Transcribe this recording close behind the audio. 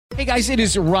Hey guys, it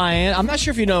is Ryan. I'm not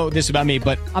sure if you know this about me,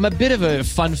 but I'm a bit of a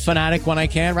fun fanatic when I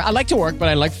can. I like to work, but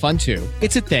I like fun too.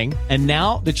 It's a thing. And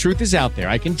now the truth is out there.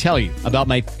 I can tell you about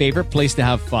my favorite place to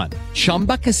have fun.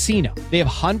 Chumba Casino. They have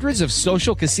hundreds of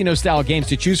social casino style games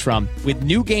to choose from with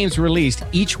new games released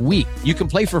each week. You can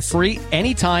play for free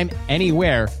anytime,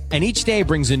 anywhere. And each day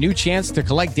brings a new chance to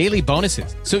collect daily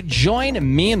bonuses. So join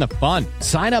me in the fun.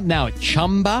 Sign up now at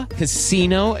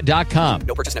ChumbaCasino.com.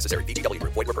 No purchase necessary. VGW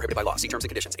Group. Void where prohibited by law. See terms and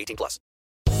conditions. 18+.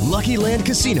 Lucky Land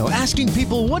Casino, asking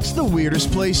people, what's the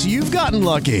weirdest place you've gotten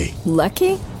lucky?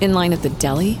 Lucky? In line at the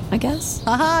deli, I guess?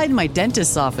 Aha, in my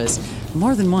dentist's office.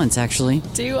 More than once, actually.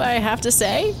 Do I have to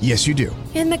say? Yes, you do.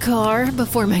 In the car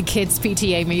before my kids'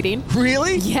 PTA meeting.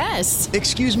 Really? Yes.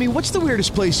 Excuse me, what's the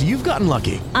weirdest place you've gotten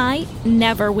lucky? I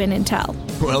never win and tell.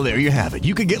 Well, there you have it.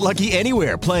 You can get lucky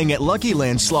anywhere, playing at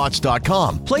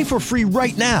LuckyLandSlots.com. Play for free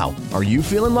right now. Are you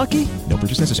feeling lucky? No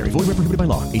purchase necessary. Void where prohibited by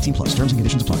law. 18+. Terms and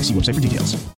conditions apply. See website for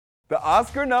details. The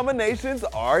Oscar nominations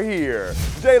are here.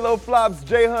 J-Lo flops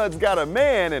J-Hud's Got a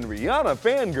Man and Rihanna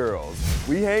fangirls.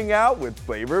 We hang out with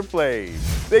Flavor Flav.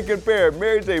 They compare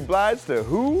Mary J. Blige to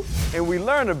who? And we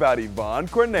learn about Yvonne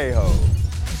Cornejo.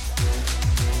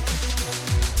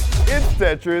 It's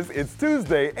Tetris, it's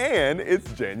Tuesday, and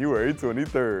it's January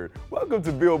 23rd. Welcome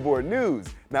to Billboard News.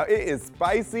 Now, it is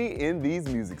spicy in these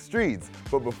music streets.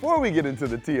 But before we get into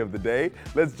the tea of the day,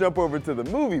 let's jump over to the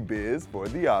movie biz for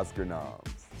the Oscar noms.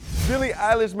 Billie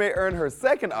Eilish may earn her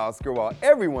second Oscar while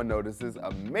everyone notices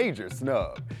a major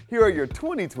snub. Here are your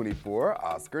 2024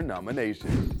 Oscar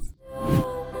nominations.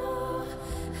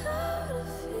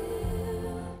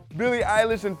 Billie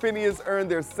Eilish and Phineas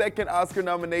earned their second Oscar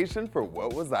nomination for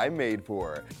What Was I Made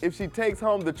For? If she takes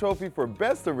home the trophy for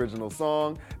Best Original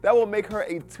Song, that will make her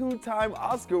a two-time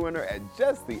Oscar winner at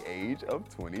just the age of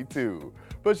 22.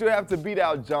 But she'll have to beat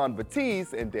out Jon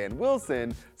Batiste and Dan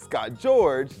Wilson, Scott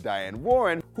George, Diane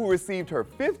Warren, who received her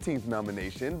 15th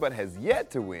nomination but has yet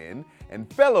to win,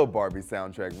 and fellow Barbie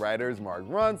soundtrack writers Mark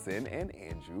Ronson and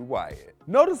Andrew Wyatt.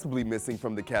 Noticeably missing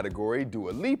from the category, Dua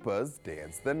Lipa's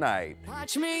Dance the Night.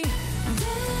 Watch me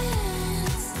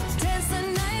dance, dance the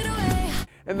night away.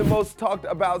 And the most talked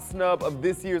about snub of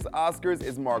this year's Oscars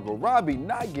is Margot Robbie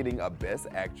not getting a Best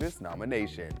Actress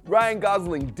nomination. Ryan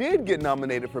Gosling did get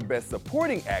nominated for Best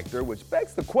Supporting Actor, which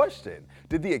begs the question,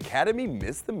 did the Academy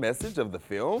miss the message of the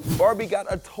film? Barbie got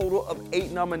a total of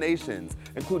 8 nominations,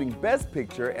 including Best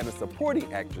Picture and a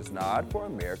Supporting Actress nod for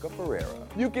America Ferrera.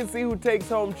 You can see who takes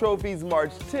home trophies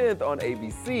March 10th on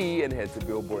ABC and head to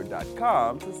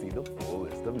Billboard.com to see the full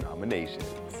list of nominations.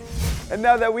 And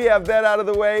now that we have that out of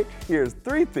the way, here's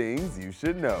 3 things you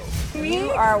should know.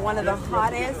 You are one of the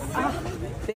hottest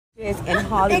bitches in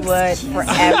Hollywood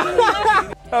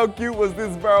forever. How cute was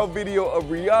this viral video of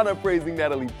Rihanna praising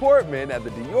Natalie Portman at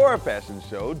the Dior fashion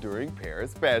show during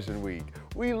Paris Fashion Week?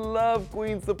 We love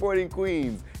queens supporting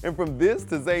queens. And from this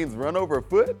to Zayn's run over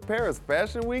foot, Paris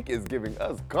Fashion Week is giving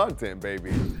us content,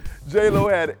 baby. J-Lo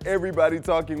had everybody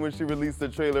talking when she released the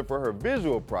trailer for her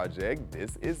visual project,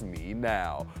 This Is Me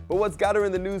Now. But what's got her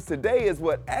in the news today is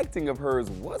what acting of hers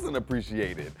wasn't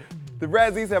appreciated. The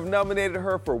Razzies have nominated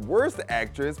her for Worst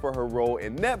Actress for her role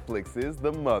in Netflix's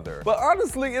The Mother. But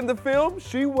honestly, in the film,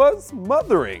 she was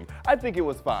mothering. I think it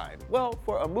was fine. Well,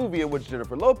 for a movie in which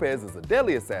Jennifer Lopez is a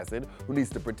deadly assassin who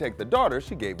needs to protect the daughter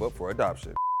she gave up for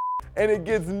adoption. And it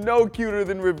gets no cuter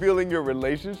than revealing your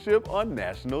relationship on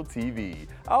national TV.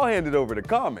 I'll hand it over to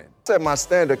Common. Set my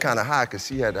standard kind of high because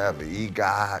she had to have an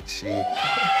EGOT. She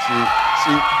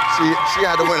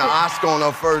had to win an Oscar on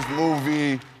her first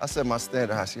movie. I set my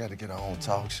standard high. She had to get her own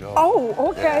talk show. Oh,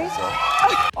 okay.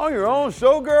 Yeah, On your own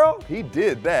show, girl? He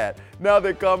did that. Now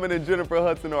that Common and Jennifer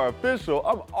Hudson are official,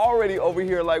 I'm already over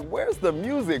here like, where's the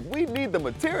music? We need the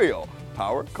material.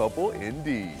 Power couple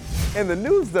indeed. And the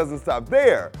news doesn't stop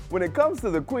there. When it comes to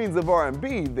the queens of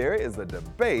R&B, there is a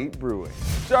debate brewing.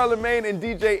 Charlamagne and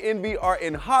DJ Envy are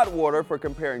in hot water for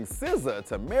comparing SZA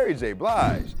to Mary J.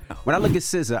 Blige. When I look at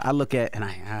SZA, I look at, and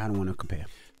I don't want to compare.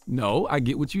 No, I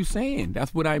get what you're saying.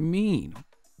 That's what I mean.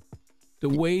 The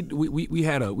way we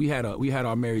had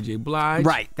our Mary J. Blige.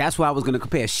 Right, that's what I was going to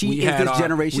compare. She is this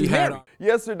generation's Mary.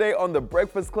 Yesterday on The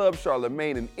Breakfast Club,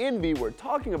 Charlamagne and Envy were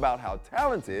talking about how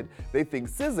talented they think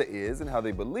SZA is and how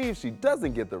they believe she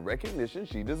doesn't get the recognition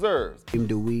she deserves.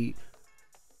 Do we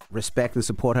respect and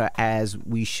support her as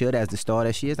we should, as the star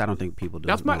that she is? I don't think people do.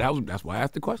 That's why I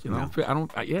asked the question. No. I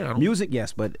don't. Music,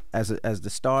 yes, but as the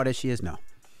star that she is, no.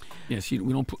 Yeah, she's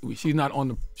not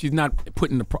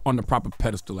put on the proper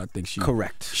pedestal. I think she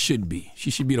should be.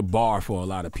 She should be the bar for a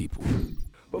lot of people.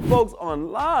 But folks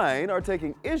online are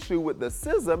taking issue with the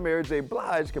SZA Mary J.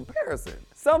 Blige comparison.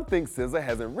 Some think SZA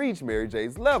hasn't reached Mary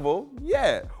J's level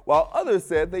yet, while others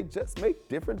said they just make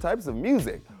different types of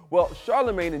music. Well,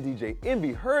 Charlamagne and DJ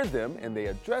Envy heard them, and they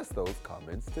addressed those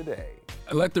comments today.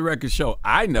 Let the record show,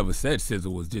 I never said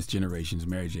SZA was this generation's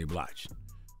Mary J. Blige.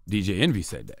 DJ Envy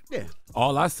said that. Yeah.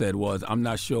 All I said was, I'm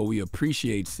not sure we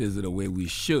appreciate SZA the way we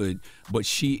should, but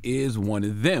she is one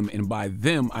of them. And by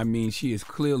them, I mean she is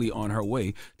clearly on her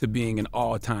way to being an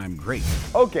all-time great.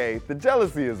 Okay, the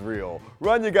jealousy is real.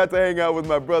 Rania got to hang out with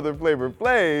my brother Flavor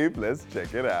Flav. Let's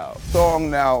check it out. Song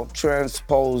now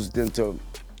transposed into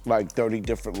like 30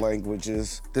 different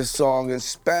languages. This song is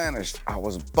Spanish. I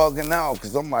was bugging out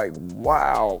because I'm like,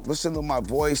 wow, listen to my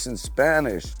voice in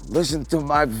Spanish. Listen to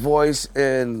my voice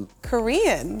in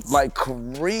Korean. Like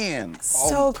Korean.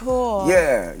 So cool.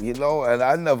 Yeah, you know, and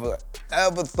I never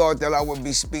ever thought that I would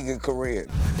be speaking Korean.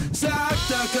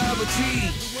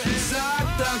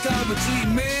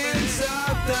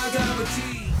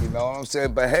 You know what I'm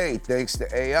saying? But hey, thanks to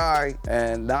AI,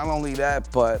 and not only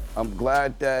that, but I'm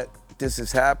glad that this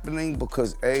is happening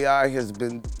because AI has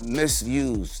been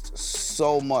misused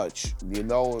so much, you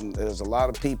know, and there's a lot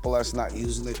of people that's not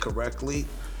using it correctly.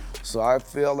 So I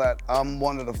feel that I'm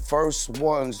one of the first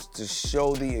ones to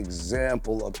show the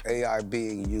example of AI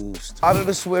being used. Out of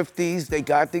the Swifties, they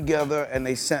got together and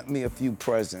they sent me a few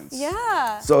presents.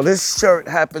 Yeah. So this shirt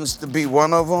happens to be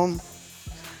one of them.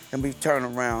 And we turn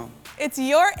around. It's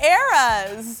your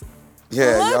eras.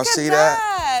 Yeah, Look y'all at see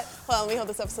that? Well, let me hold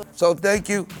this up. So thank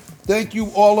you. Thank you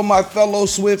all of my fellow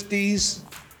Swifties.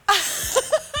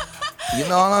 You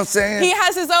know what I'm saying? He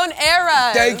has his own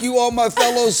era. Thank you all my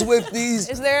fellow Swifties.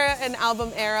 Is there an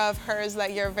album era of hers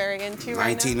that you're very into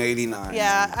right 1989. now?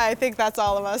 Yeah, I think that's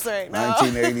all of us right now.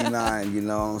 1989, you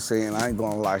know what I'm saying? I ain't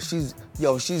gonna lie. She's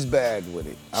bad with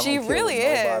it. She really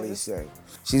is. Nobody say.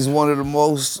 She's one of the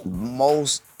most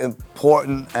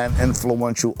important and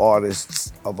influential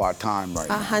artists of our time right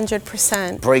now.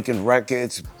 100%. Breaking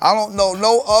records. I don't know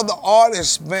no other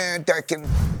artist, man, that can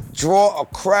draw a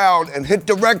crowd and hit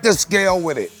the record scale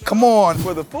with it. Come on.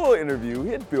 For the full interview,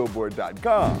 hit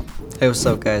Billboard.com. Hey, what's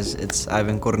up, guys? It's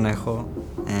Ivan Cornejo,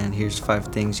 and here's 5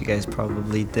 things you guys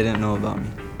probably didn't know about me.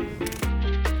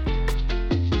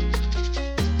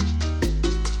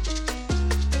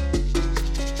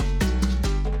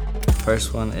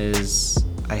 First one is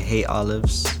I hate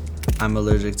olives. I'm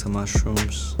allergic to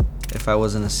mushrooms. If I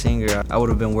wasn't a singer, I would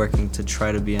have been working to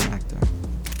try to be an actor.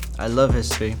 I love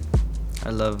history.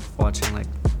 I love watching like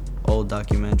old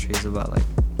documentaries about like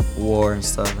war and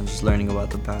stuff and just learning about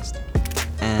the past.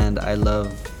 And I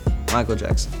love Michael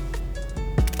Jackson.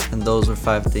 And those were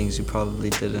 5 things you probably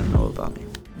didn't know about me.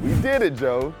 We did it,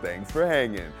 Joe. Thanks for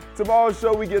hanging. Tomorrow's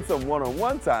show, we get some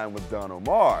one-on-one time with Don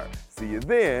Omar. See you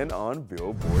then on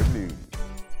Billboard News.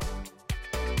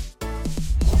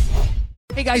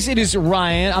 Hey guys, it is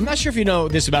Ryan. I'm not sure if you know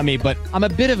this about me, but I'm a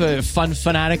bit of a fun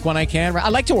fanatic when I can. I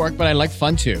like to work, but I like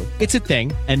fun too. It's a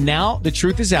thing. And now the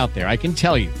truth is out there. I can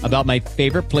tell you about my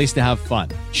favorite place to have fun.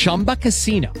 Chumba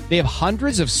Casino. They have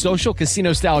hundreds of social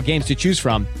casino style games to choose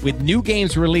from with new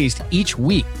games released each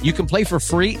week. You can play for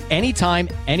free anytime,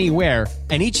 anywhere.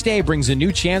 And each day brings a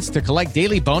new chance to collect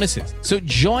daily bonuses. So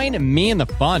join me in the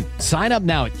fun. Sign up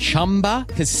now at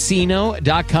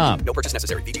ChumbaCasino.com. No purchase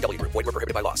necessary. VGW Group. Void where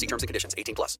prohibited by law. See terms and conditions.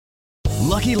 18+.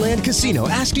 Lucky Land Casino,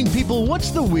 asking people,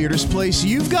 what's the weirdest place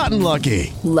you've gotten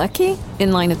lucky? Lucky?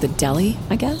 In line at the deli,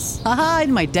 I guess? Aha,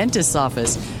 in my dentist's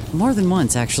office. More than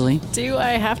once, actually. Do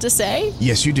I have to say?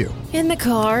 Yes, you do. In the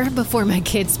car before my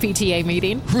kids' PTA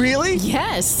meeting. Really?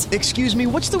 Yes. Excuse me,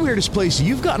 what's the weirdest place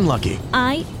you've gotten lucky?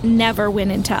 I never win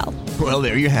and tell. Well,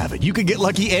 there you have it. You can get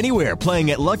lucky anywhere,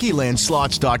 playing at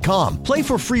LuckyLandSlots.com. Play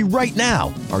for free right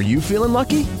now. Are you feeling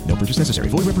lucky? No purchase necessary.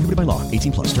 Void where prohibited by law.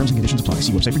 18+. Terms and conditions apply.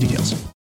 See website for details.